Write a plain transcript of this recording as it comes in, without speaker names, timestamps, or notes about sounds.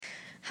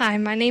Hi,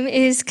 my name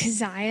is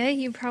Keziah.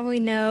 You probably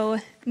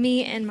know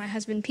me and my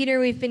husband Peter.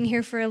 We've been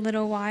here for a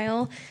little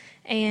while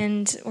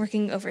and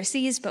working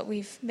overseas, but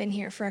we've been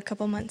here for a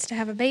couple months to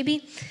have a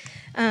baby.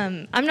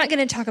 I'm not going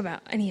to talk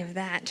about any of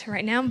that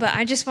right now, but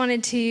I just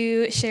wanted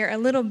to share a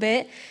little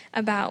bit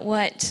about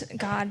what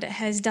God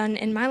has done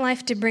in my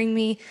life to bring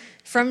me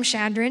from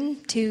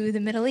Chadron to the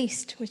Middle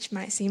East, which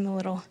might seem a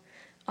little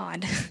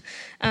odd.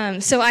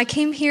 So I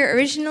came here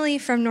originally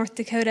from North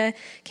Dakota,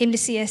 came to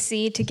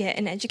CSC to get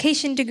an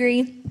education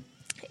degree,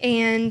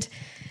 and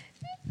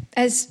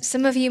as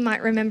some of you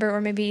might remember,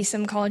 or maybe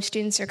some college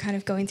students are kind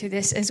of going through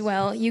this as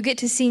well, you get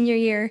to senior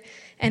year,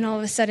 and all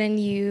of a sudden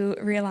you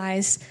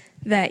realize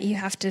that you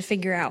have to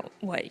figure out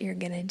what you're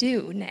going to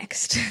do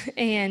next,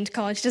 and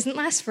college doesn't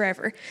last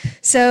forever.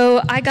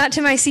 So I got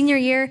to my senior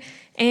year,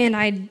 and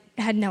I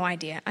had no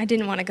idea. I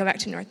didn't want to go back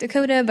to North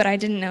Dakota, but I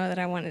didn't know that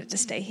I wanted to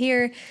stay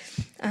here.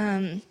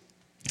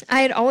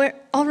 I had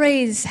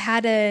always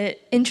had an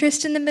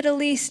interest in the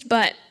Middle East,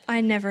 but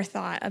I never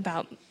thought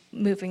about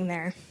moving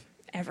there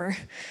ever.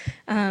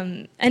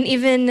 And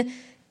even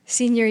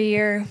senior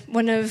year,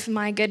 one of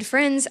my good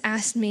friends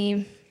asked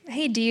me,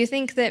 hey, do you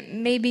think that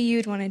maybe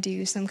you'd want to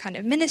do some kind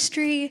of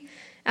ministry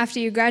after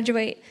you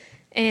graduate?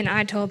 And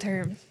I told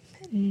her,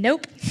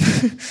 nope.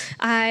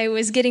 I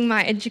was getting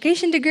my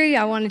education degree,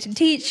 I wanted to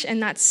teach,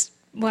 and that's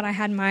what I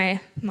had my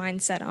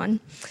mind set on.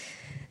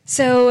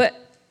 So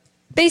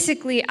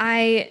basically,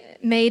 I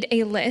made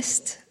a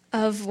list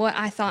of what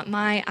I thought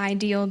my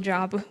ideal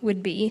job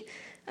would be,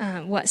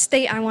 what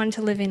state I wanted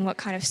to live in, what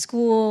kind of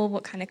school,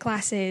 what kind of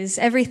classes,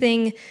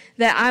 everything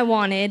that I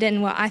wanted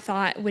and what I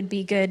thought would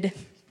be good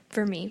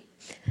for me.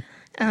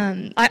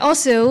 I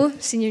also,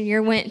 senior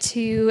year, went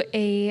to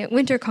a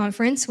winter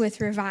conference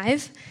with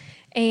Revive,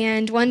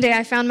 and one day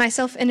I found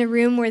myself in a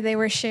room where they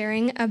were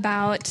sharing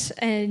about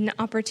an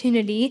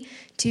opportunity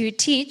to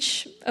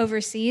teach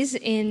overseas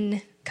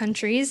in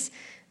countries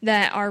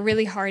that are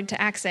really hard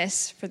to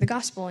access for the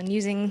gospel, and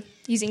using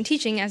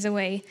teaching as a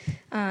way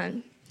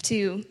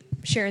to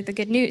share the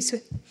good news.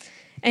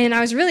 And I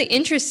was really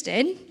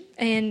interested,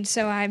 and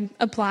so I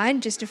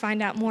applied just to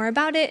find out more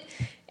about it,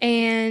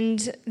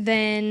 and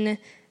then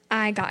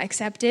I got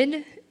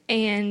accepted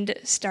and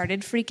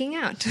started freaking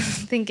out,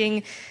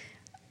 thinking,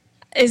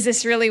 is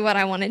this really what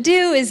I want to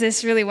do? Is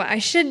this really what I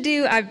should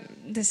do?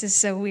 This is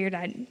so weird.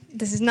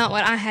 This is not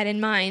what I had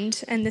in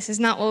mind, and this is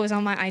not what was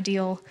on my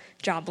ideal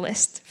job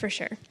list, for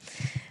sure.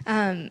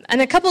 And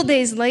a couple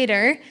days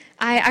later,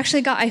 I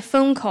actually got a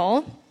phone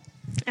call.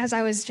 As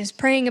I was just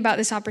praying about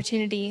this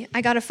opportunity,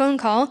 I got a phone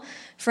call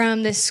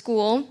from this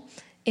school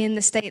in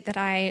the state that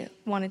I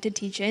wanted to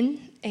teach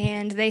in,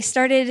 and he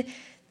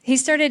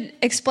started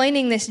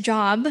explaining this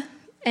job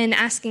and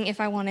asking if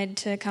I wanted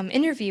to come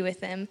interview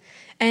with them.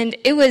 And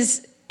it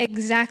was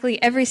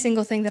exactly every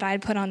single thing that I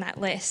had put on that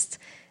list,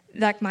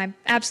 like my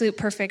absolute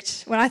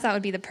perfect, what I thought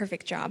would be the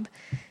perfect job.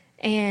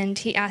 And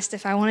he asked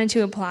if I wanted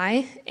to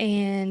apply,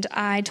 and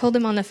I told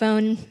him on the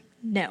phone,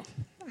 no,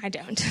 I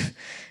don't.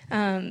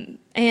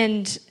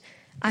 And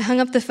I hung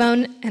up the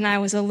phone, and I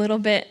was a little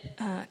bit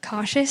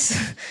cautious,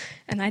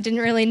 and I didn't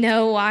really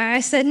know why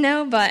I said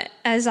no, but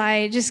as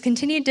I just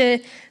continued to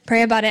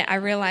pray about it, I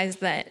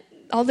realized that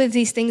all of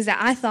these things that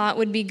I thought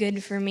would be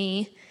good for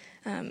me,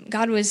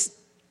 God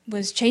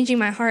was changing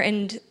my heart,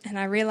 and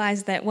I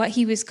realized that what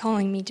he was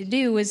calling me to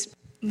do was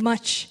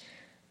much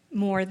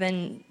more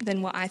than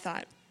what I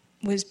thought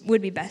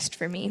would be best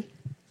for me.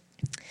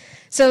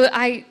 So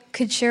I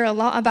could share a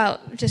lot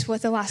about just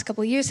what the last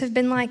couple of years have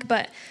been like,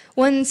 but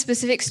one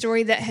specific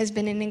story that has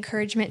been an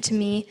encouragement to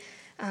me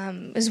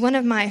was one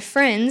of my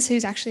friends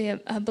who's actually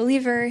a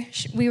believer.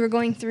 We were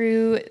going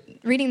through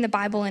reading the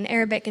Bible in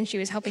Arabic, and she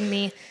was helping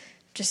me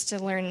just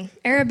to learn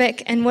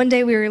Arabic. And one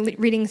day we were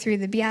reading through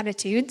the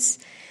Beatitudes,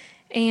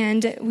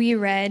 and we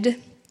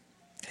read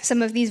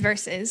some of these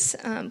verses.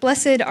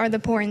 Blessed are the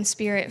poor in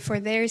spirit, for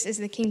theirs is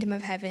the kingdom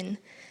of heaven.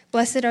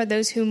 Blessed are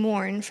those who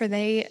mourn, for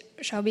they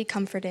shall be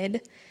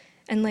comforted.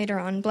 And later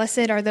on,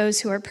 blessed are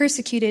those who are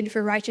persecuted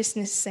for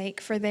righteousness'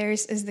 sake, for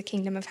theirs is the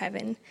kingdom of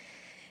heaven.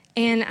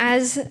 And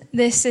as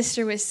this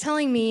sister was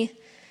telling me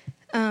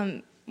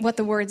what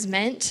the words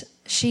meant,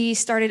 she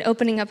started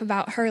opening up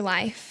about her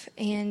life.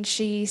 And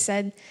she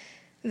said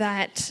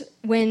that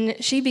when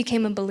she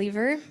became a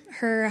believer,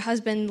 her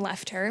husband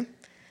left her.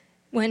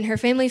 When her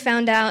family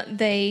found out,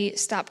 they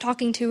stopped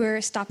talking to her,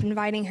 stopped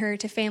inviting her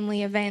to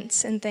family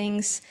events and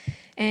things,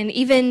 and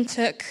even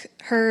took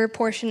her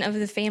portion of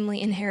the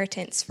family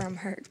inheritance from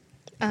her.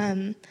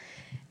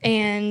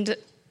 And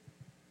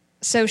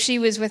so she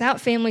was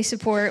without family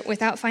support,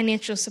 without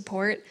financial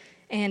support,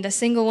 and a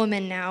single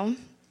woman now,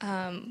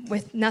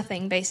 with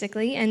nothing,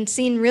 basically, and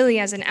seen really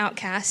as an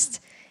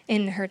outcast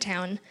in her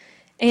town.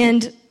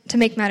 And to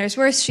make matters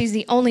worse, she's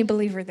the only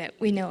believer that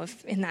we know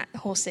of in that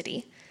whole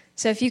city.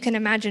 So if you can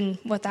imagine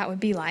what that would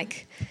be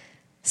like.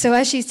 So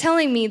as she's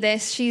telling me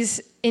this, she's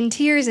in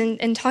tears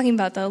and talking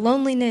about the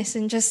loneliness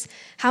and just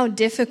how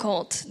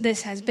difficult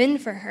this has been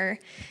for her.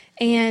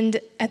 And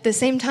at the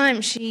same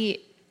time,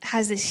 she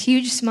has this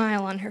huge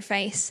smile on her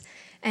face.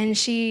 And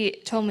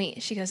she told me,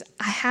 she goes,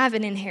 I have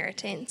an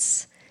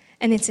inheritance,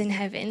 and it's in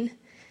heaven.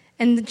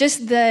 And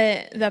just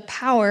the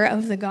power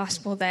of the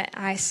gospel that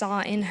I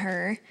saw in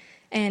her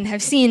and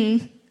have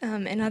seen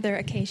in other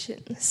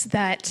occasions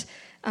that,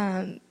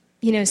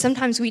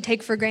 sometimes we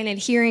take for granted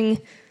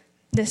hearing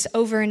this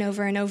over and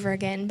over and over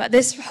again. But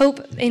this hope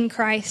in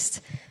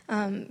Christ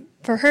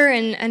for her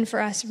and for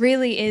us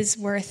really is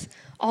worth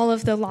all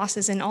of the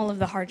losses and all of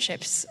the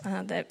hardships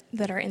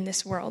that are in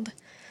this world.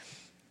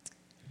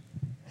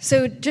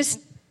 So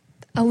just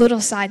a little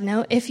side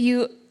note, if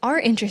you are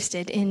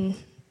interested in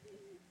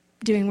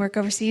doing work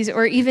overseas,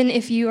 or even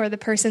if you are the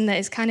person that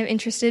is kind of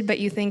interested but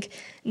you think,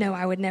 no,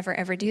 I would never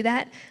ever do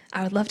that,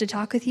 I would love to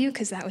talk with you,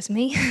 because that was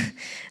me.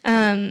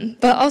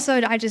 But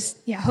also I just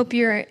hope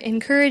you're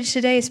encouraged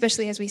today,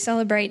 especially as we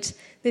celebrate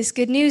this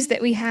good news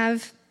that we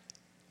have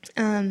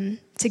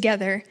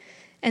together,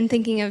 and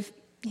thinking of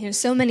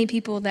so many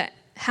people that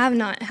have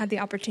not had the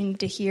opportunity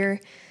to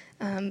hear,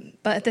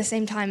 but at the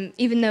same time,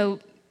 even though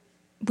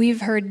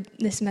we've heard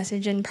this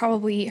message and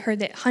probably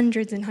heard it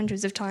hundreds and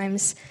hundreds of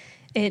times,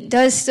 it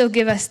does still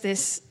give us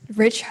this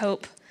rich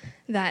hope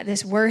that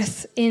this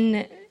worth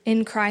in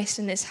Christ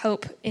and this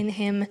hope in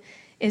him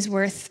is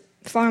worth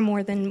far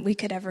more than we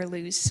could ever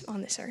lose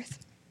on this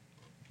earth.